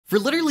For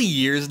literally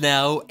years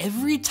now,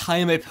 every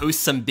time I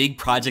post some big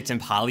project in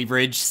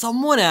Polybridge,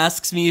 someone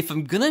asks me if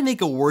I'm gonna make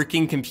a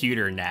working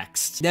computer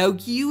next. Now,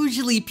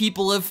 usually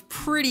people have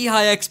pretty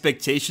high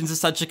expectations of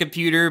such a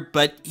computer,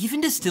 but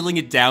even distilling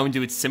it down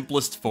to its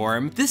simplest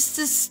form, this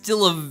is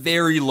still a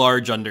very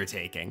large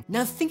undertaking.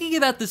 Now, thinking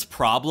about this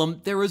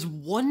problem, there was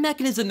one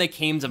mechanism that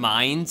came to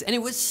mind, and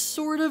it was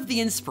sort of the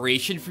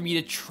inspiration for me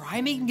to try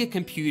making a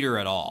computer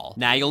at all.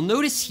 Now, you'll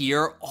notice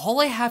here,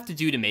 all I have to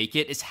do to make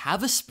it is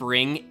have a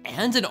spring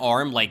and an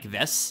arm like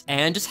this,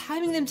 and just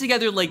having them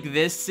together like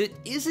this, it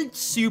isn't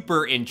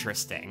super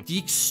interesting. The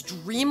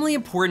extremely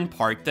important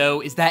part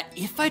though is that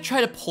if I try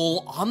to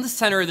pull on the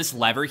center of this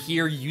lever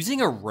here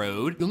using a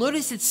road, you'll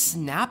notice it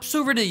snaps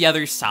over to the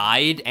other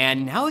side,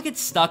 and now it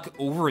gets stuck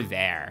over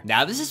there.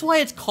 Now this is why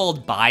it's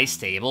called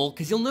bistable,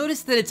 because you'll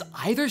notice that it's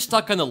either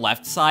stuck on the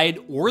left side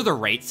or the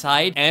right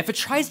side, and if it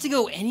tries to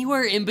go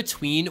anywhere in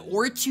between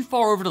or too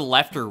far over to the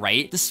left or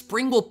right, the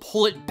spring will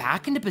pull it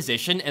back into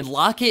position and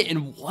lock it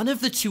in one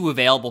of the two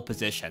available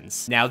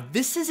positions. Now,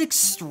 this is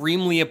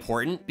extremely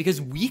important because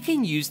we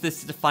can use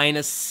this to define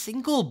a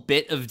single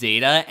bit of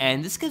data,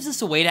 and this gives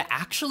us a way to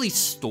actually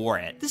store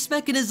it. This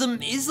mechanism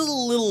is a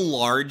little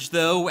large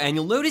though, and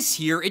you'll notice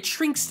here it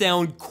shrinks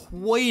down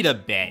quite a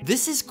bit.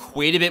 This is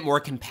quite a bit more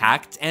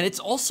compact, and it's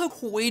also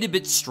quite a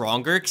bit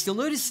stronger, because you'll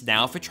notice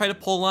now if I try to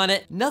pull on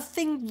it,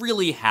 nothing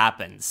really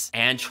happens.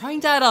 And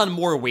trying to add on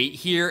more weight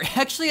here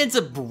actually ends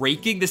up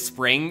breaking the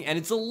spring, and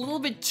it's a little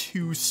bit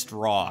too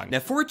strong. Now,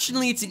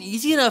 fortunately, it's an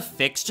easy enough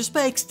fix just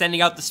by extending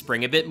out the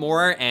spring a bit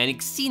more, and you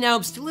can see now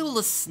I'm still able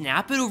to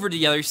snap it over to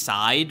the other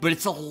side, but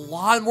it's a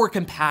lot more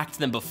compact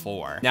than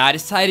before. Now, I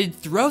decided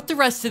throughout the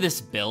rest of this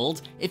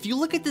build, if you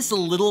look at this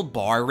little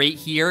bar right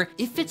here,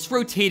 if it's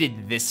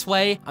rotated this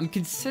way, I'm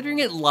considering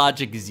it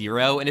logic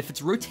 0, and if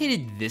it's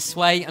rotated this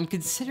way, I'm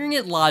considering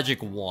it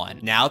logic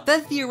 1. Now, with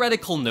that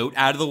theoretical note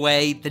out of the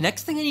way, the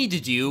next thing I need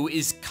to do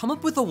is come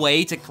up with a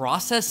way to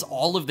process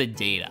all of the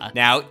data.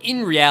 Now,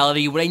 in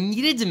reality, what I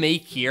needed to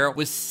make here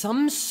was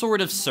some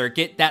sort of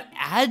circuit that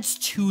adds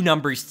two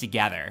numbers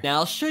together. Now,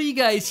 I'll show you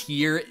guys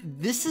here.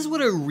 This is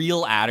what a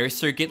real adder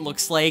circuit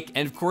looks like,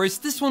 and of course,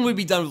 this one would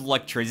be done with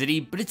electricity,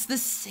 but it's the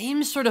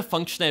same sort of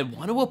function I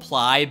want to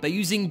apply by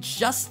using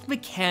just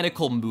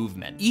mechanical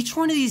movement. Each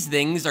one of these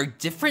things are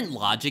different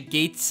logic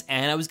gates,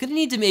 and I was gonna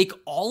need to make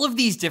all of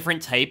these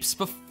different types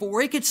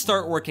before I could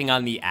start working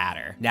on the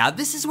adder. Now,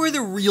 this is where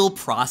the real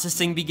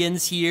processing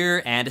begins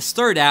here, and to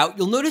start out,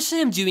 you'll notice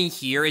what I'm doing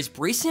here is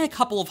bracing a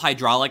couple of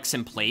hydraulics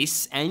in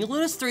place, and you'll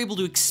notice they're able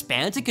to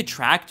expand and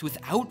contract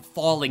without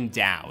falling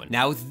down.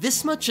 Now, with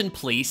this much in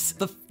place,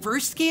 the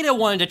first gate I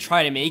wanted to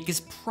try to make is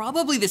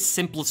probably the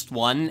simplest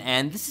one,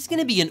 and this is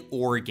gonna be an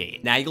OR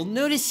gate. Now, you'll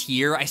notice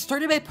here, I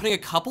started by putting a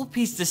couple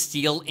pieces of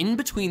steel in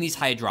between these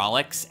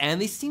hydraulics, and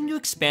they seem to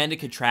expand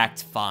and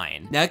contract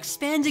fine. Now,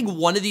 expanding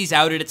one of these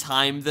out at a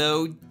time,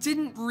 though,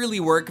 didn't really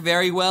work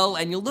very well,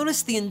 and you'll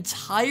notice the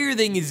entire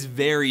thing is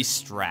very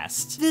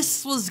stressed.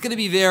 This was gonna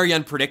be very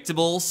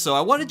unpredictable, so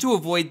I wanted to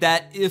avoid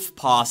that if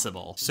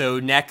possible. So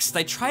next,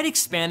 I tried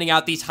expanding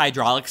out these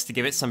hydraulics to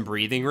give it some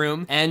breathing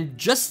room, and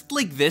just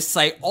like this,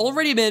 I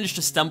already managed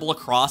to stumble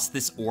across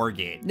this OR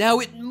gate. Now,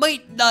 it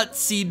might not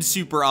seem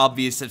super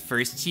obvious at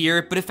first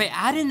here, but if I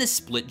add in this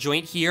split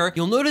joint here,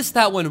 you'll notice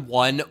that when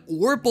one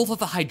or both of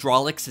the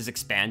hydraulics is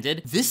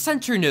expanded, this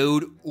center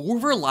node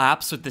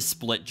overlaps with the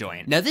split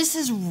joint. Now, this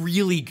is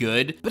really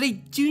good, but I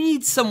do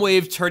need some way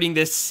of turning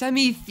this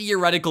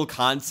semi-theoretical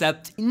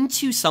concept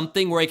into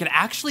something where I can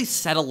actually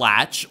set a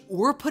latch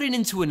or put it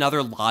into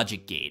another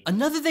logic gate.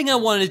 Another thing I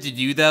wanted to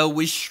do though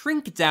was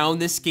shrink down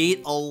this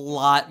gate a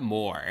lot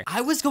more.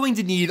 I was going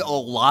to need a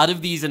lot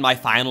of these in my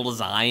final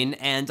design,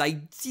 and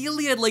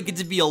ideally I'd like it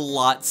to be a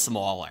lot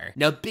smaller.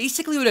 Now,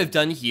 basically what I've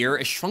done here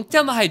is shrunk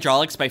down the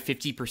hydraulics by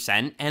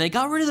 50%, and I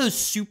got rid of those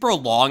super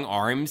long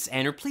arms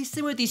and replaced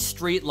them with these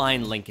straight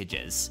line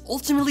linkages.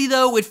 Ultimately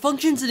though, it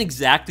functions in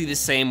exactly the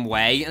same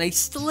way, and I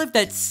still have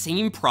that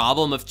same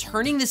problem of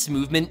turning this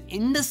movement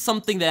into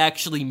something that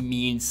actually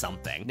means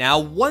something. Now,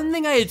 one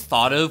thing I had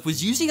thought of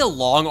was using a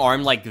long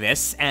arm like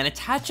this and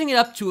attaching it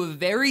up to a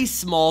very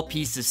small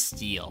piece of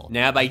steel.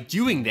 Now, by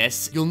doing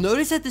this, you'll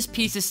notice that this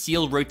piece of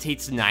steel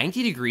rotates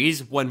 90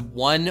 degrees when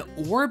one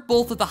or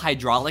both of the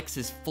hydraulics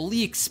is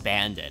fully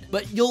expanded.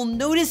 But you'll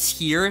notice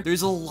here,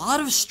 there's a lot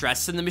of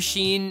stress in the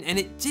machine, and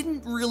it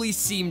didn't really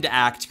seem to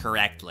act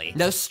correctly.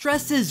 Now,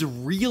 stress is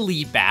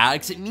really bad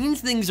because it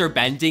means things are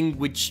bending,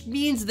 which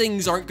means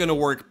things aren't gonna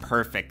work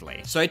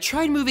perfectly. So I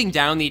tried moving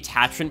down the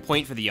attachment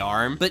point for the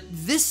arm, but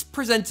this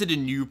presented a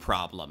new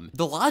problem.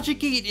 The logic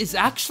gate is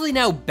actually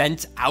now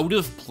bent out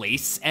of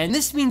place, and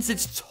this means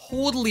it's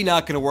totally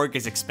not gonna work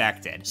as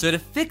expected. So to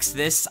fix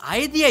this, I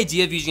had the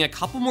idea of using a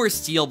couple more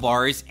steel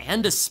bars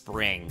and a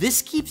spring.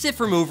 This keeps it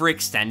from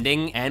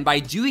overextending, and by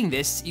doing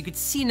this, you can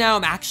see now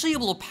I'm actually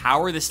able to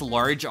power this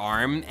large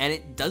arm, and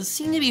it does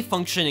seem to be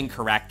functioning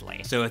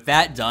correctly. So with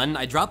that done,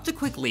 I dropped a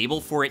quick label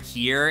for it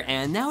here,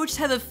 and now I just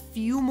have a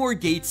few more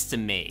gates to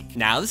make.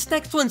 Now, this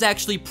next one's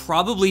actually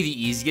probably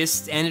the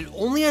easiest, and it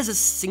only has a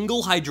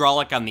single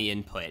hydraulic on the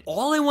input.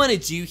 All I want to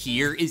do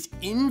here is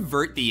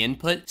invert the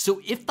input,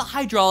 so if the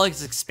hydraulic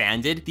is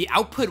expanded, the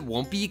output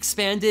won't be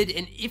expanded,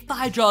 and if the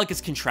hydraulic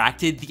is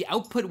contracted, the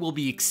output will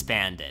be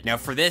expanded. Now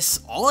for this,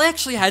 all I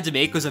actually had to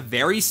make was a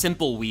very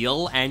simple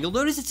wheel, and you'll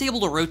notice it's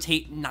able to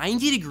rotate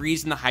 90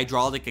 degrees when the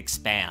hydraulic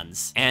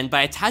expands. And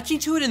by attaching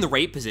to it in the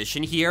right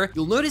position here,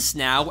 you'll notice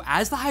now,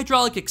 as the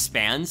hydraulic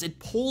expands, it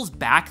pulls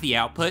back the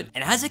output,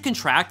 and as it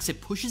contracts,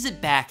 it pushes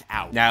it back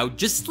out. Now,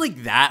 just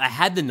like that, I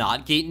had the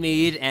NOT gate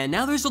made, and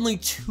now there's only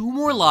 2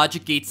 more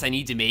logic gates I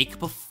need to make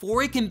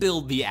before I can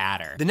build the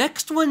adder. The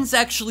next one's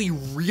actually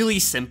really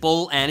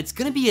simple, and it's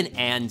gonna be an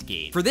AND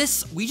gate. For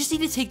this, we just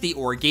need to take the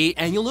OR gate,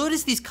 and you'll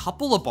notice these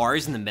couple of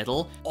bars in the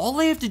middle. All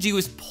I have to do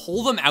is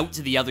pull them out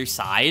to the other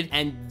side,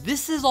 and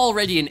this is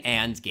already an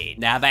AND gate.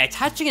 Now, by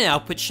attaching an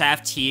output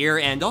shaft here,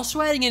 and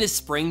also adding in a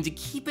spring to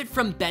keep it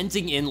from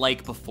bending in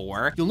like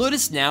before, you'll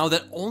notice now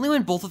that only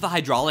when both of the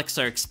hydraulics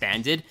are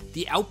expanded,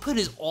 the output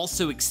is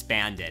also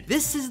expanded.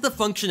 This is the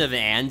function of an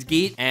AND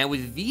gate, and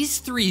with these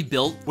 3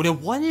 built, what I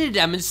wanted to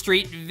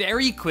demonstrate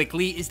very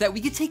quickly is that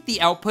we could take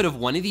the output of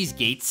one of these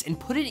gates and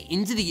put it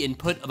into the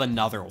input of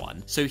another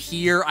one. So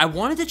here, I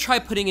wanted to try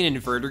putting an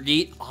inverter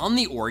gate on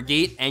the OR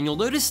gate, and you'll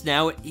notice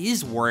now it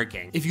is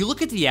working. If you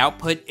look at the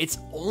output, it's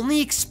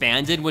only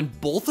expanded when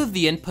both of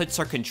the inputs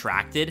are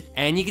contracted,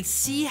 and you can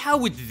see how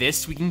with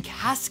this, we can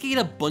cascade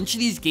a bunch of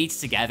these gates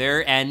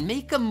together and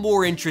make a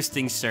more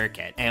interesting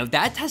circuit. And with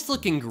that test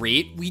looking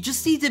great, we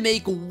just need to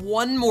make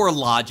one more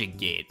logic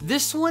gate.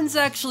 This one's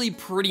actually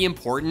pretty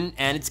important,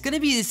 and it's gonna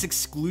be this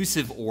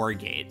exclusive OR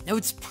gate. Now,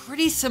 it's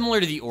pretty similar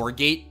to the OR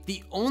gate,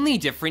 the only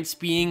difference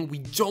being we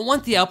don't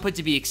want the output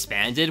to be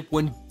expanded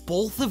when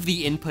both of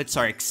the inputs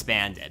are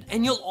expanded.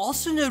 And you'll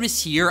also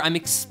notice here, I'm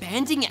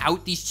expanding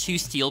out these 2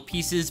 steel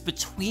pieces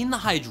between the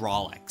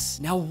hydraulics.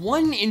 Now,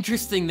 one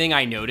interesting thing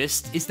I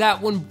noticed is that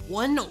when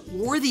one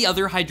or the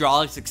other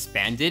hydraulics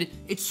expanded,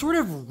 it sort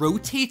of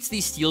rotates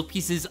these steel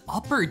pieces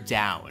up or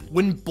down.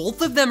 When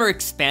both of them are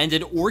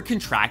expanded or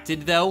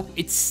contracted though,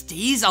 it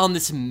stays on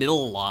this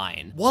middle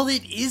line. While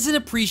it is an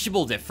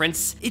appreciable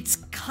difference, it's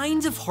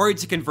kind of hard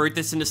to convert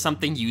this into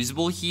something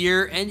usable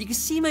here, and you can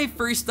see my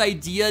first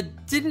idea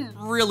didn't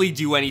really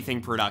do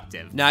anything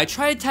productive. Now, I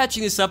tried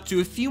attaching this up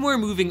to a few more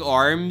moving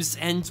arms,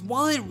 and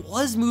while it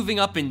was moving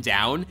up and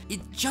down,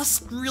 it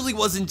just really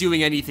wasn't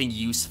doing anything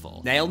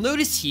useful. Now, you'll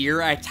notice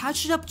here, I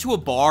attached it up to a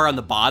bar on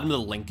the bottom of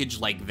the linkage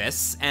like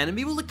this, and I'm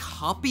able to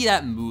copy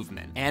that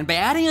movement. And by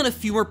adding on a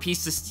few more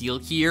pieces of steel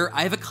here,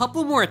 I have a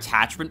couple more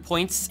attachment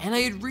points, and I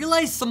had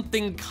realized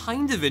something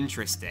kind of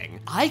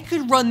interesting. I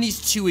could run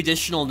these 2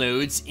 additional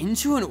nodes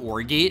into an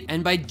OR gate,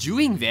 and by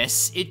doing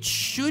this, it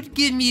should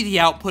give me the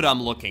output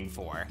I'm looking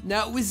for.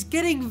 Now, it was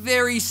getting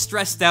very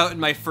stressed out in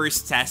my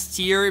first test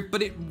here,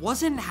 but it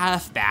wasn't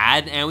half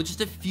bad, and with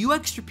just a few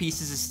extra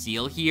pieces of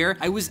steel here,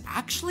 I was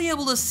actually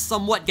able to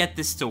somewhat get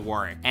this to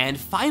work. And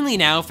finally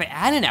now, if I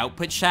add an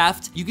output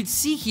shaft, you can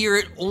see here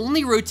it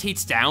only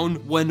rotates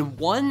down when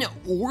one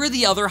or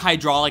the other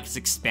hydraulic is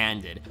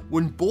expanded.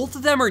 When both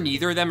of them or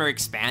neither of them are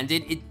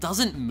expanded, it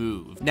doesn't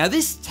move. Now,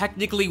 this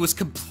technically was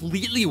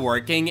completely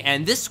working,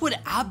 and this would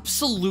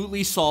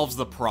absolutely solve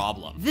the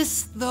problem.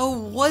 This, though,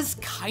 was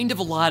kind of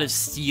a lot of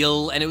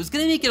steel, and it was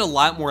gonna make it a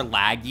lot more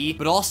laggy,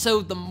 but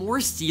also the more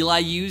steel I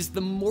use,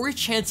 the more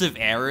chance of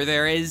error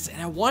there is,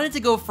 and I wanted to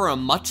go for a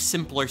much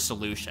simpler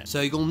solution.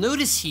 So you'll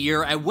notice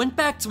here, I went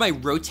back to my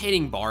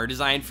rotating bar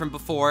design from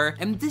before,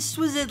 and this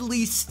was at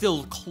least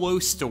still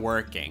close to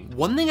working.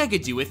 One thing I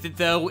could do with it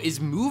though, is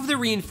move the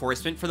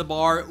reinforcement for the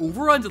bar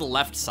over onto the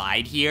left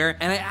side here,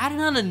 and I added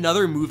on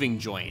another moving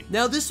joint.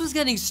 Now, this was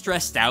getting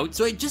stressed out,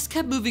 so I just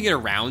kept moving it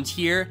around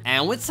here,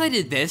 and once I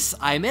did this,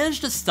 I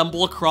managed to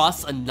stumble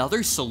across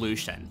another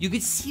solution. You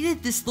can see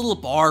that this little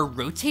bar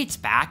rotates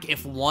back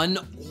if one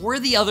or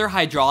the other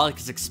hydraulic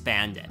is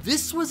expanded.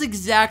 This was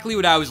exactly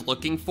what I was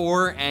looking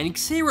for, and you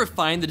can see I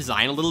refined the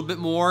design a little bit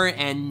more,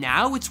 and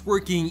now it's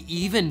working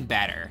even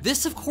better.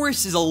 This, of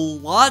course, is a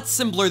lot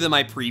simpler than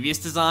my previous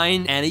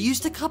design, and I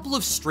used a couple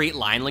of straight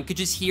line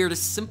linkages here to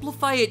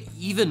simplify it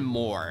even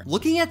more.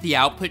 Looking at the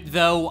output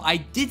though, I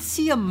did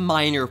see a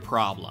minor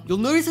problem. You'll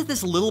notice that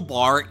this little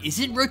bar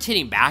isn't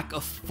rotating back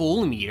a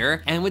full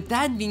meter, and what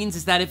that means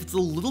is that if it's a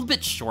little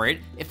bit short,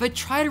 if I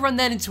try to run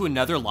that into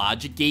another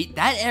logic gate,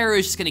 that error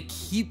is just gonna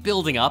keep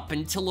building up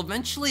until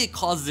eventually it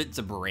causes it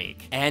to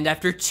break. And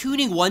after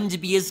tuning one to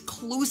be as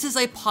close as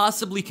I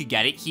possibly could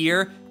get it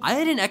here, I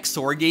had an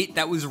XOR gate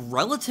that was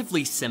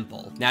relatively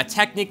simple. Now,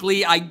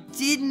 technically, I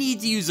did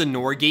need to use a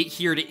NOR gate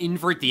here to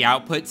invert the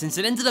output since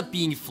it ended up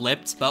being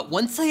flipped, but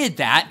once I had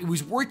that, it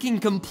was working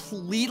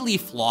completely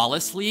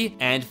flawlessly,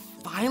 and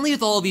finally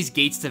with all of these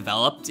gates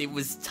developed, it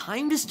was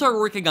time to start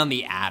working on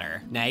the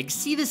adder. Now you can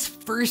see this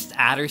first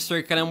adder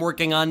circuit I'm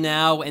working on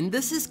now, and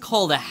this is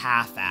called a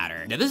half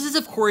adder. Now this is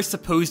of course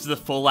opposed to the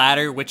full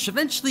adder, which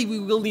eventually we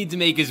will need to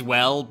make as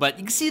well, but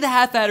you can see the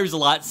half adder is a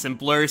lot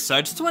simpler, so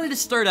I just wanted to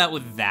start out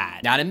with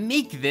that. Now to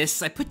make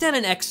this, I put down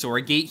an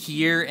XOR gate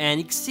here, and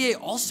you can see I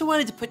also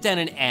wanted to put down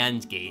an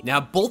AND gate. Now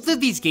both of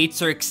these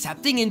gates are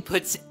accepting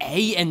inputs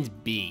A and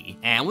B,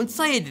 and once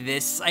I had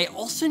this, I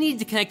also needed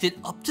to connect it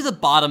up to the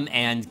bottom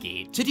AND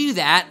gate. To do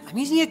that, I'm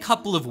using a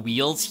couple of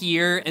wheels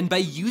here, and by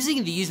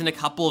using these and a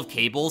couple of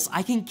cables,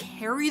 I can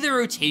carry the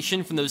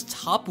rotation from those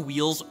top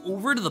wheels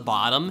over to the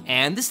bottom,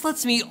 and this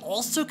lets me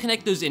also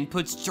connect those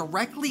inputs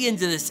directly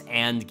into this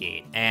AND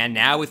gate. And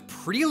now with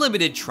pretty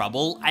limited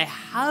trouble, I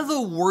have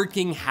a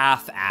working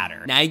half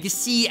adder. Now you can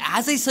see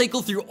as I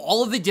cycle through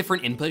all of the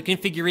different input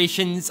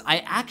configurations, I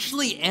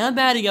actually am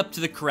adding up to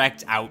the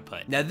correct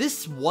output. Now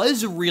this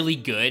was really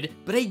good,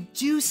 but I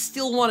do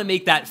still want to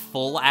make that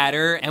full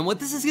adder, and what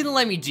this is going to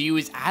let me do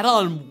is add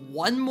on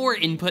one more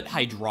input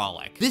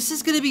hydraulic. This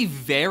is going to be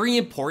very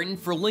important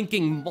for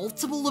linking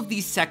multiple of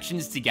these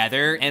sections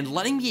together and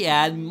letting me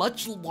add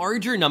much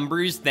larger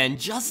numbers than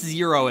just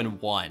 0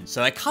 and 1.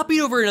 So I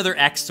copied over another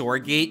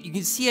XOR gate. You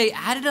can see I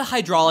added a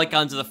hydraulic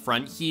onto the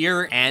front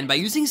here, and by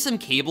using some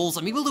cables,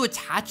 I'm able to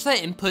attach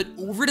that input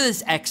over to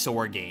this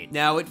XOR gate.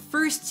 Now at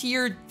first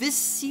here, this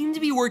seemed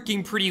to be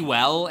working pretty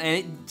well, and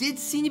it did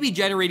seem to be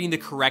generating the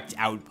correct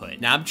output.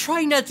 Now I'm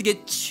trying not to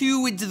get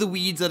too into the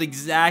weeds on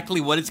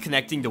exactly what is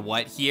connecting to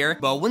what here,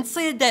 but once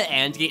I had that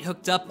AND gate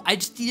hooked up, I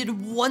just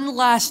needed one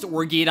last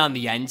OR gate on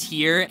the end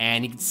here,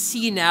 and you can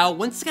see now,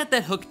 once I got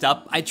that hooked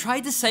up, I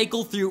tried to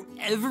cycle through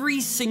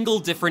every single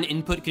different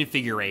input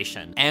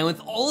configuration. And with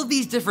all of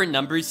these different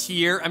numbers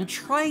here, I'm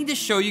trying to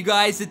show you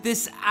guys that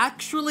this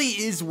actually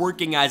is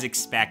working as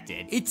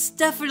expected. It's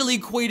definitely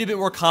quite a bit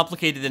more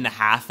complicated than the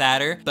half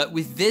adder, but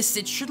with this,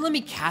 it should let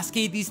me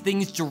cascade these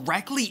things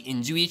directly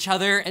into each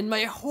other, and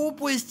my hope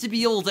was to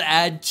be able to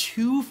add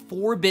two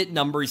 4-bit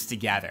numbers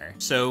together.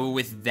 So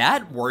with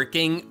that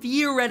working,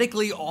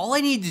 theoretically all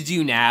I need to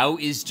do now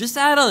is just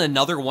add on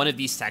another one of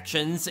these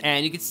sections,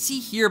 and you can see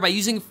here by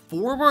using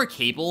 4 more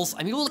cables,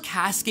 I'm able to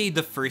cascade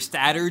the first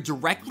adder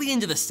directly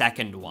into the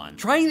second one.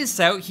 Trying this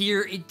out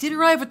here, it did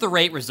arrive at the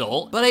right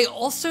result, but I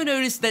also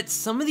noticed that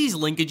some of these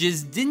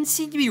linkages didn't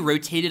seem to be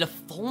rotated a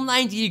full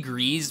 90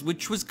 degrees,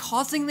 which was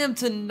causing them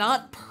to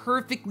not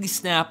perfectly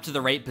snap to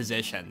the right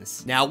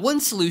positions. Now, one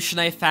solution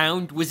I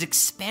found was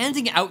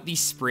expanding out these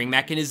spring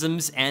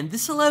mechanisms, and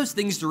this allows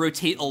things to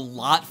rotate a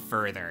lot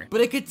further.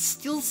 But I could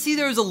still see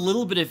there was a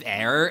little bit of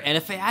error, and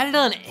if I added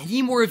on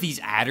any more of these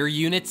adder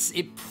units,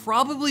 it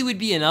probably would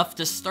be enough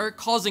to start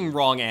causing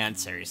wrong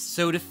answers.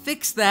 So to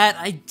fix that,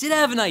 I did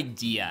have an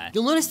idea.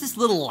 You'll notice this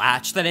little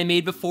latch that I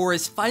made before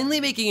is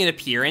finally making an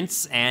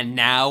appearance, and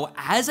now,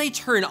 as I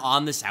turn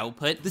on this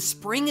output, the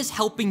spring is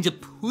helping to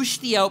push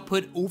the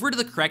output over to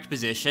the correct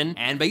position,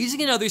 and by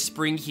using another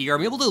spring here,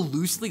 I'm able to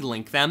loosely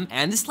link them,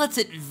 and this lets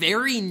it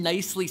very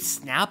nicely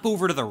snap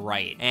over to the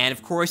right. And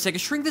of course, I can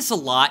shrink this a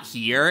lot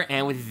here,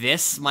 and with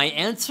this, my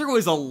answer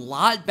was a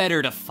lot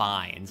better to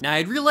find. Now,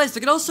 I realized I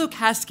could also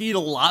cascade a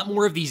lot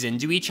more of these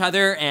into each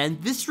other,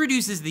 and this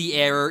reduces the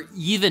error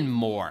even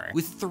more.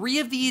 With 3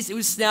 of these, it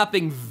was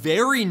snapping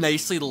very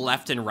nicely to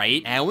left and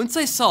right, and once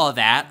I saw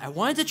that, I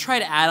wanted to try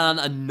to add on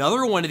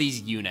another one of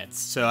these units.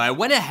 So I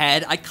went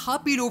ahead, I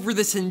copied over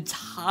this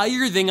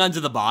entire thing onto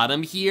the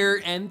bottom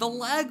here, and the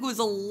lag was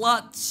a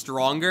lot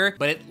stronger,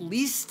 but at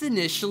least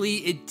initially,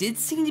 it did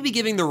seem to be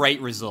giving the right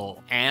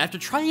result. And after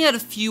trying out a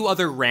few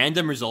other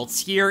random results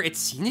here, it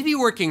seemed to be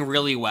working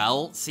really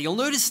well. So you'll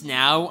notice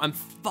now, I'm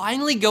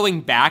finally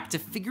going back to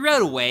figure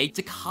out a way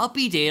to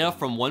copy data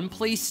from one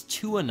place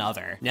to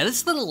another. Now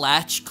this little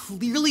latch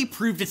clearly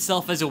proved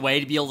itself as a way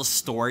to be able to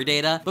store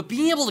data, but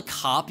being able to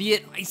copy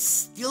it, I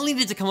still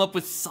needed to come up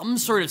with some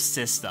sort of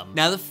system.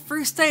 Now the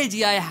first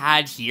idea I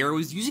had here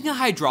was using a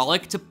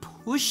hydraulic to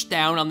push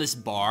down on this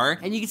bar,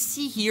 and you can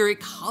see here it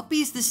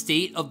copies the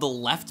state of the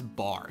left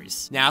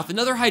bars. Now with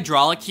another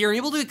hydraulic here, I'm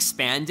able to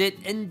expand it,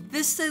 and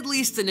this at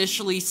least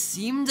initially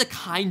seemed to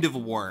kind of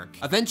work.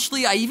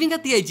 Eventually, I even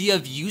got the idea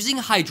of using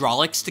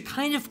hydraulics to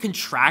kind of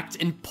contract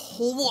and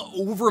pull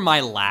over my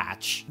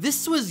latch.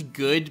 This was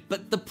good,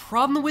 but the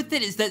problem with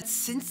it is that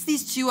since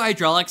these 2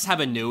 hydraulics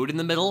have a node in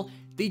the middle,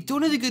 they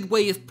don't have a good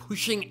way of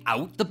pushing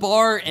out the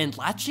bar and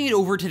latching it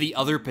over to the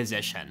other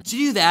position. To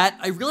do that,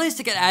 I realized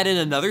I could add in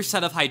another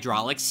set of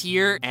hydraulics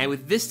here, and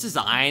with this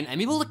design, I'm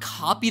able to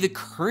copy the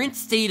current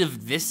state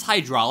of this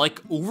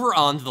hydraulic over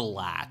onto the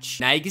latch.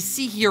 Now you can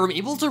see here, I'm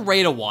able to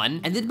write a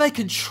 1, and then by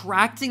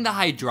contracting the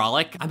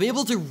hydraulic, I'm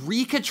able to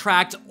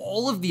recontract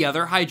all of the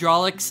other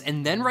hydraulics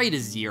and then write a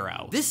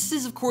 0. This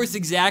is of course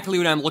exactly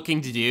what I'm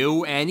looking to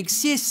do, and you can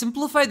see I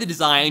simplified the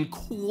design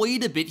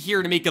quite a bit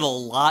here to make it a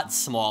lot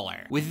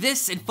smaller. With this,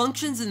 this, it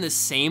functions in the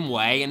same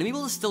way, and I'm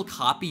able to still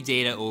copy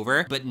data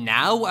over, but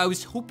now I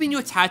was hoping to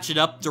attach it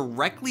up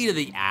directly to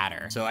the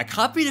adder. So I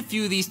copied a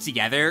few of these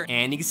together,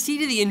 and you can see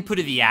to the input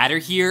of the adder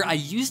here, I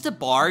used a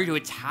bar to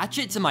attach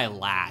it to my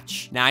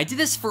latch. Now I did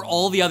this for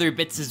all the other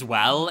bits as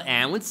well,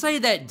 and once I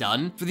had that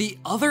done, for the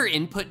other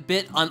input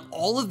bit on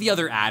all of the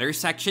other adder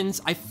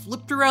sections, I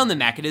flipped around the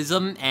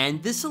mechanism,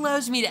 and this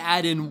allows me to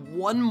add in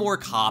one more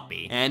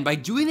copy. And by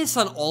doing this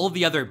on all of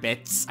the other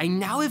bits, I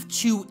now have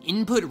two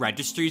input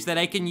registers that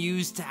I can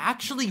use to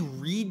actually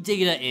read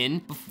data in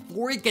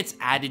before it gets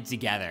added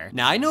together.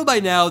 Now I know by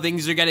now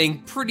things are getting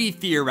pretty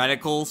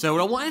theoretical, so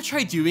what I want to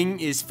try doing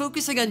is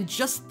focusing on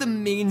just the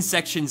main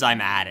sections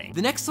I'm adding.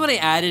 The next one I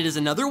added is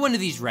another one of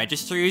these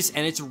registers,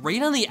 and it's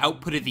right on the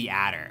output of the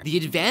adder. The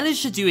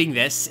advantage to doing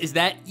this is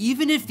that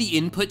even if the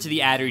input to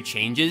the adder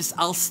changes,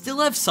 I'll still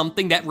have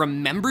something that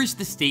remembers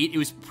the state it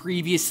was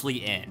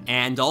previously in.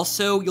 And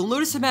also, you'll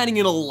notice I'm adding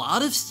in a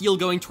lot of steel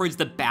going towards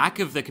the back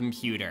of the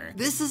computer.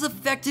 This is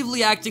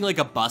effectively acting like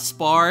a bus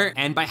bar,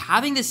 and by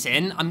having this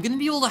in, I'm gonna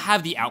be able to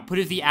have the output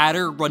of the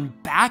adder run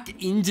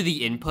back into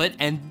the input,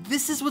 and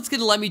this is what's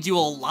gonna let me do a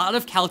lot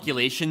of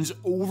calculations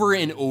over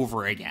and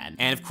over again.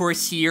 And of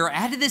course here, I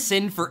added this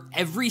in for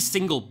every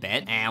single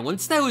bit, and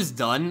once that was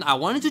done, I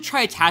wanted to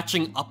try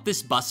attaching up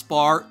this bus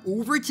bar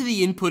over to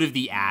the input of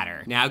the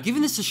adder. Now,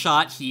 given this a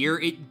shot here,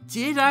 it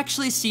did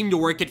actually seem to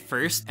work at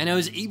first, and I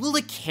was able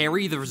to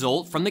carry the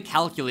result from the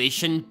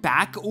calculation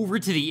back over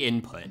to the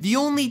input. The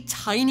only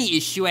tiny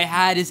issue I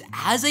had is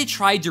as I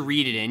tried to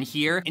read it in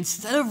here,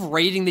 instead of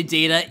writing the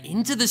data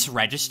into this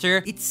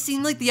register, it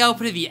seemed like the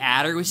output of the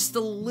adder was just a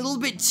little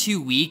bit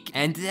too weak,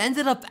 and it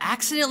ended up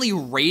accidentally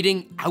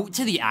writing out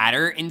to the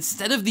adder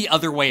instead of the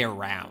other way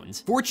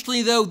around.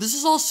 Fortunately though, this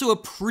is also a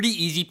pretty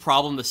easy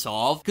problem to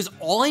solve, because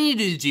all I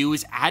needed to do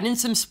is add in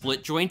some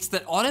split joints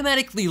that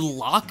automatically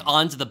lock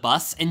onto the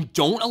bus and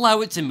don't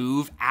allow it to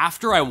move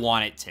after I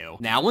want it to.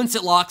 Now, once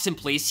it locks in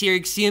place here, you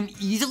can see I'm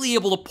easily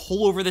able to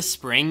pull over the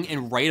spring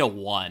and write a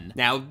 1.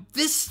 Now,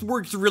 this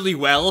worked really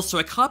well, so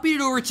I copied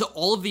it over to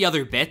all of the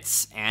other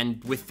bits,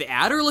 and with the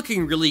adder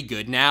looking really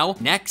good now,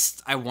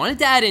 next, I wanted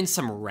to add in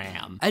some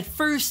RAM. At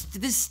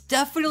first, this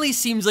definitely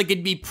seems like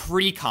it'd be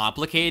pretty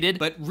complicated,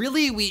 but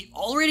really, we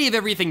already have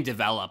everything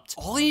developed.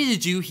 All I need to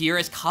do here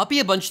is copy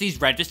a bunch of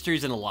these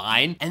registers in a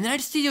line, and then I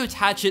just need to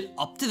attach it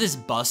up to this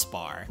bus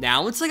bar.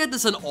 Now, once I got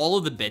this on all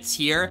of the bits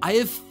here, I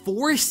have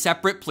 4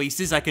 separate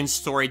places I can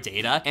store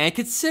data, and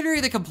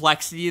considering the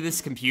complexity of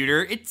this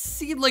computer, it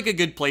seemed like a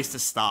good place to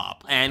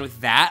stop. And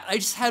with that, I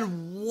just had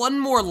one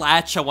more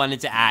latch I wanted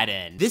to add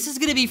in. This is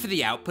gonna be for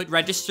the output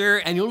register,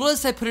 and you'll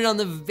notice I put it on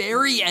the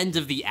very end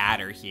of the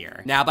adder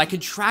here. Now, by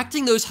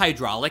contracting those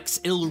hydraulics,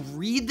 it'll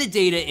read the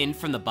data in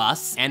from the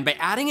bus, and by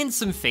adding in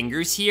some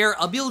fingers here,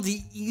 I'll be able to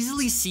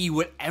easily see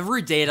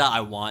whatever data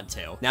I want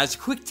to. Now, as a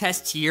quick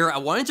test here, I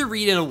wanted to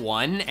read in a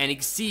 1, and you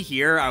can see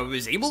here, I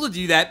was able to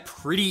do that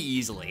pretty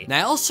easily. Now,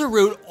 I also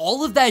wrote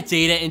all of that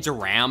data into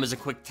RAM as a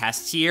quick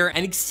test here, and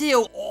you can see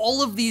how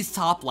all of these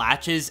top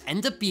latches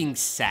end up being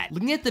set.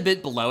 Looking at the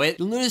bit below it,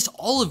 you'll notice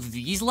all of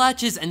these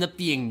latches end up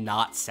being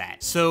not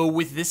set. So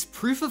with this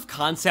proof of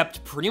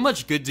concept pretty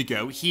much good to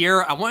go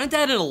here, I wanted to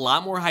add in a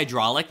lot more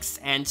hydraulics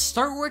and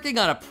start working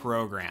on a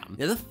program.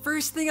 Now, the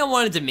first thing I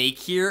wanted to make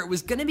here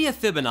was gonna be a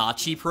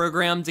Fibonacci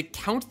program to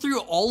count through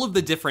all of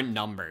the different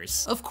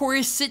numbers. Of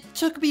course, it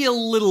took me a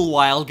little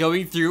while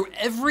going through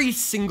every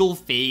single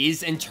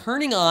phase and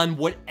turning on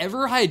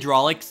whatever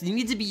hydraulics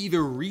need to be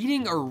either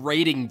reading or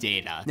writing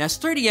data. Now,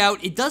 starting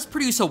out, it does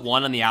produce a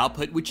 1 on the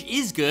output, which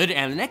is good,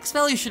 and the next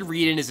value should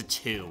read in as a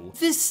 2.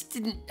 This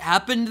didn't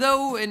happen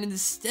though, and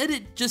instead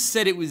it just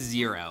said it was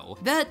 0.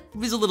 That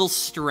was a little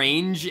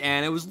strange,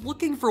 and I was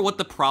looking for what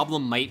the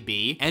problem might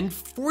be, and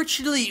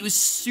fortunately it was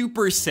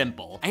super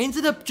simple. I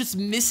ended up just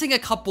missing a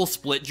couple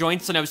split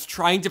joints when I was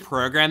trying to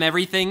program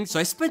everything, so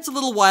I spent a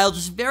little while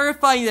just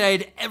verifying that I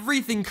had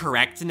everything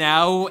correct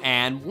now,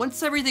 and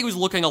once everything was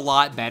looking a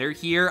lot better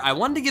here, I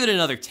wanted to give it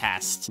another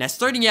test. Now,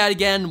 starting out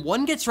again,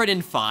 1 gets read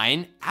in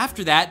fine.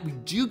 After that, we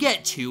do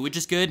get 2, which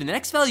is good, and the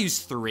next value is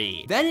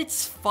 3. Then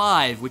it's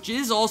 5, which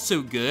is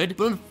also good,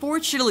 but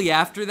unfortunately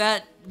after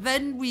that,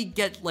 then we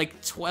get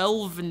like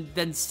 12 and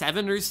then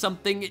 7 or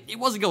something. It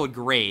wasn't going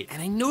great.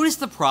 And I noticed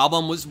the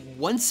problem was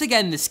once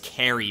again this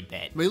carry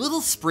bit. My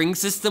little spring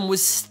system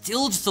was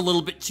still just a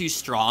little bit too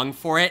strong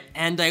for it,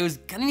 and I was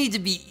gonna need to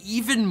be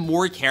even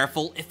more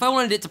careful if I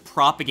wanted it to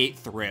propagate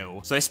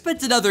through. So I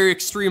spent another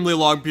extremely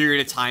long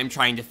period of time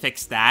trying to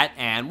fix that,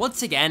 and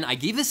once again, I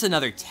gave this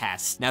another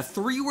test. Now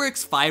 3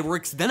 works, 5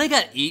 works, then I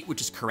got 8,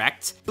 which is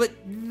correct, but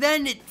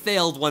then it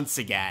failed once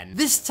again.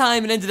 This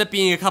time it ended up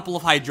being a couple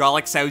of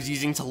hydraulics I was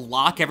using to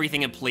lock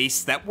everything in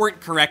place that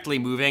weren't correctly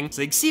moving.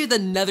 So you can see with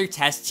another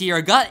test here,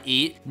 I got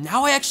 8,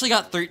 now I actually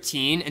got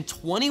 13, and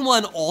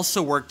 21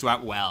 also worked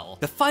out well.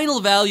 The final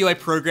value I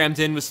programmed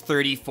in was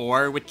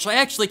 34, which I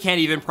actually can't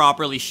even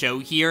properly show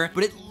here,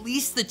 but at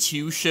least the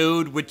 2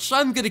 showed, which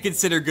I'm gonna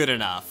consider good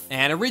enough.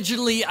 And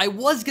originally, I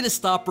was gonna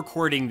stop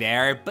recording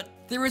there, but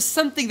there was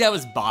something that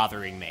was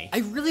bothering me. I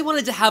really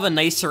wanted to have a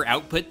nicer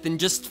output than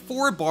just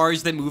 4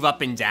 bars that move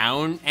up and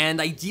down,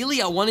 and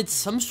ideally I wanted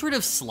some sort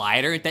of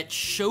slider that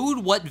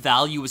showed what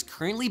value was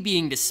currently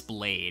being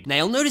displayed. Now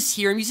you'll notice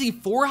here I'm using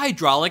 4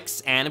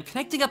 hydraulics and I'm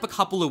connecting up a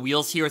couple of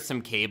wheels here with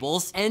some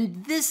cables,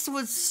 and this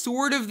was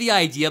sort of the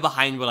idea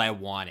behind what I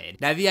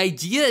wanted. Now the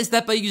idea is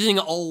that by using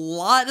a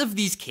lot of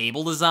these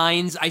cable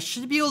designs, I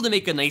should be able to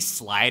make a nice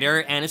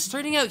slider, and it's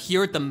starting out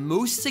here at the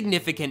most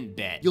significant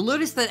bit. You'll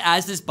notice that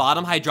as this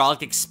bottom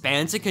hydraulic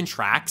expands and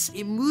contracts,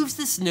 it moves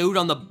this node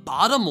on the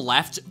bottom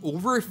left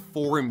over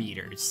 4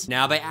 meters.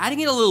 Now by adding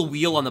in a little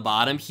wheel on the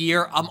bottom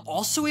here, I'm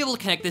also able to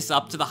connect this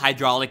up to the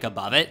hydraulic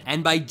above it,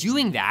 and by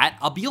doing that,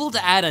 I'll be able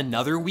to add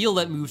another wheel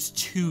that moves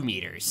 2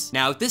 meters.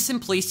 Now with this in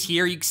place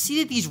here, you can see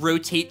that these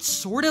rotate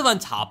sort of on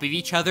top of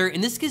each other,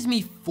 and this gives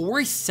me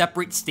 4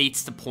 separate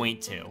states to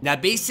point to. Now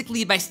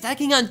basically, by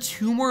stacking on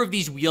 2 more of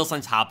these wheels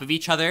on top of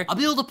each other, I'll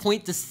be able to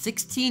point to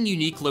 16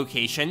 unique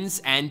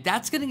locations, and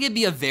that's gonna give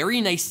me a very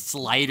nice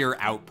slider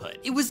output.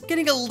 It was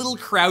getting a little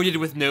crowded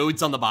with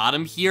nodes on the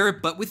bottom here,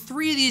 but with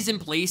 3 of these in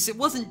place, it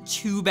wasn't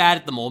too bad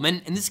at the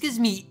moment, and this gives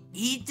me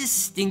 8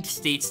 distinct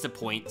states to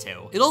point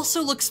to. It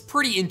also looks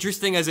pretty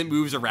interesting as it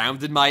moves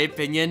around in my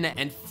opinion,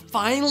 and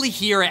finally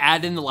here I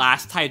add in the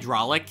last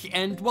hydraulic,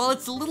 and while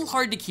it's a little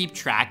hard to keep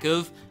track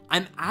of,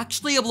 I'm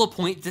actually able to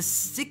point to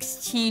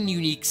 16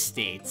 unique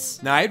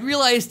states. Now, I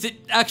realized it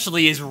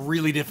actually is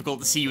really difficult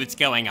to see what's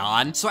going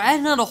on, so I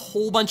added on a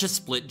whole bunch of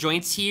split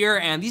joints here,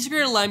 and these are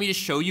gonna allow me to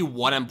show you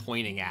what I'm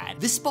pointing at.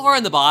 This bar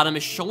on the bottom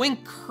is showing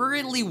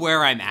currently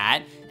where I'm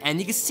at, and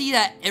you can see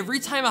that every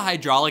time a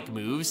hydraulic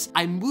moves,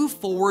 I move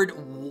forward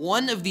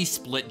 1 of these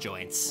split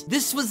joints.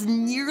 This was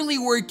nearly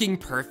working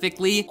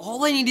perfectly.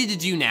 All I needed to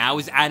do now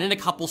is add in a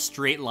couple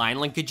straight line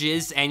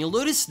linkages, and you'll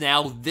notice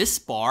now this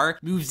bar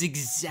moves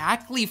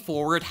exactly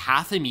forward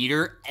 1/2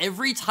 meter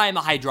every time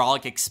a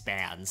hydraulic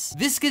expands.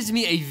 This gives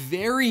me a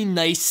very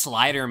nice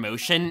slider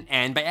motion,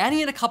 and by adding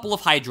in a couple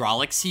of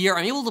hydraulics here,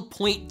 I'm able to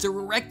point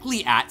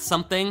directly at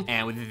something,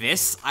 and with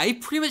this, I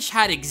pretty much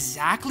had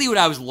exactly what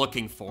I was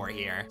looking for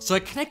here. So I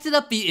connected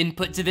up the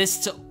input to this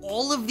to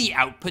all of the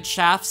output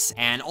shafts,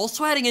 and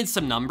also adding in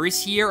some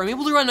numbers here, I'm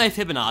able to run my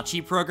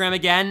Fibonacci program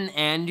again,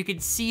 and you can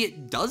see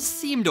it does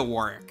seem to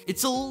work.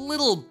 It's a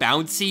little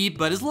bouncy,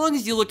 but as long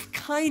as you look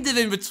kind of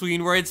in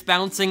between where it's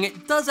bouncing,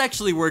 it does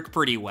actually work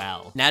pretty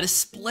well. Now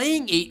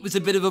displaying 8 was a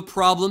bit of a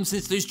problem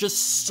since there's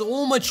just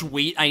so much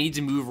weight I need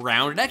to move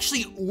around. It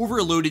actually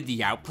overloaded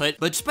the output,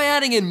 but just by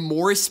adding in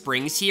more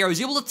springs here, I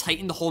was able to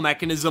tighten the whole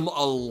mechanism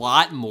a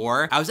lot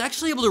more. I was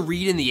actually able to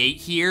read in the 8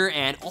 here,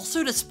 and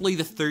also display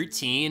the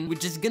 13,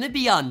 which is gonna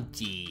be on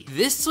D.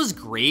 This was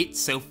great,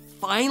 so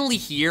finally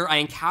here,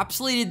 I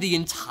encapsulated the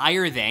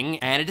entire thing,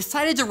 and I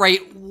decided to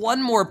write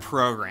one more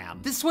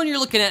program. This one you're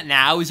looking at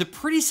now is a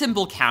pretty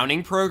simple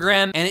counting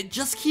program, and it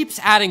just keeps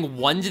adding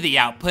 1 to the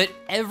output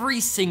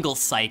every single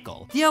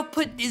cycle. The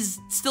output is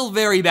still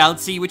very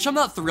bouncy, which I'm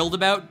not thrilled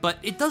about, but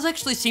it does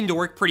actually seem to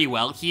work pretty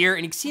well here,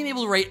 and you can see I'm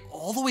able to write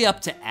all the way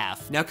up to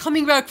F. Now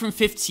coming back from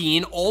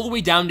 15 all the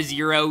way down to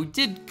 0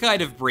 did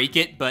kind of break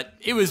it, but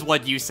it was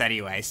one use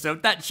anyway, so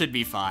that should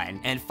be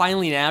fine. And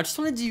finally now, just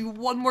want to do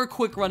one more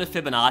quick run of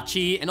Fibonacci,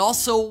 and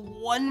also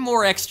one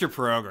more extra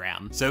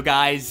program. So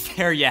guys,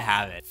 there you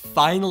have it.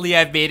 Finally,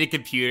 I've made a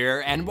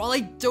computer, and while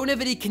I don't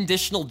have any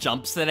conditional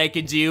jumps that I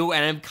could do,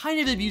 and I'm kind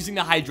of abusing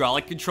the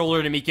hydraulic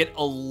controller to make it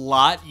a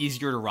lot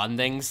easier to run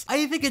things,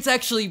 I think it's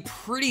actually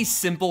pretty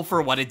simple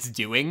for what it's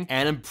doing,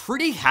 and I'm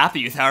pretty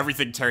happy with how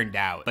everything turned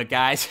out. But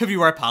guys, if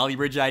you are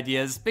Polybridge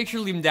ideas, make sure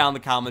to leave them down in the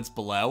comments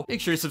below.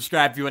 Make sure to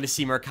subscribe if you want to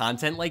see more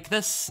content like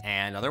this,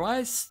 and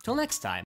otherwise, till next time.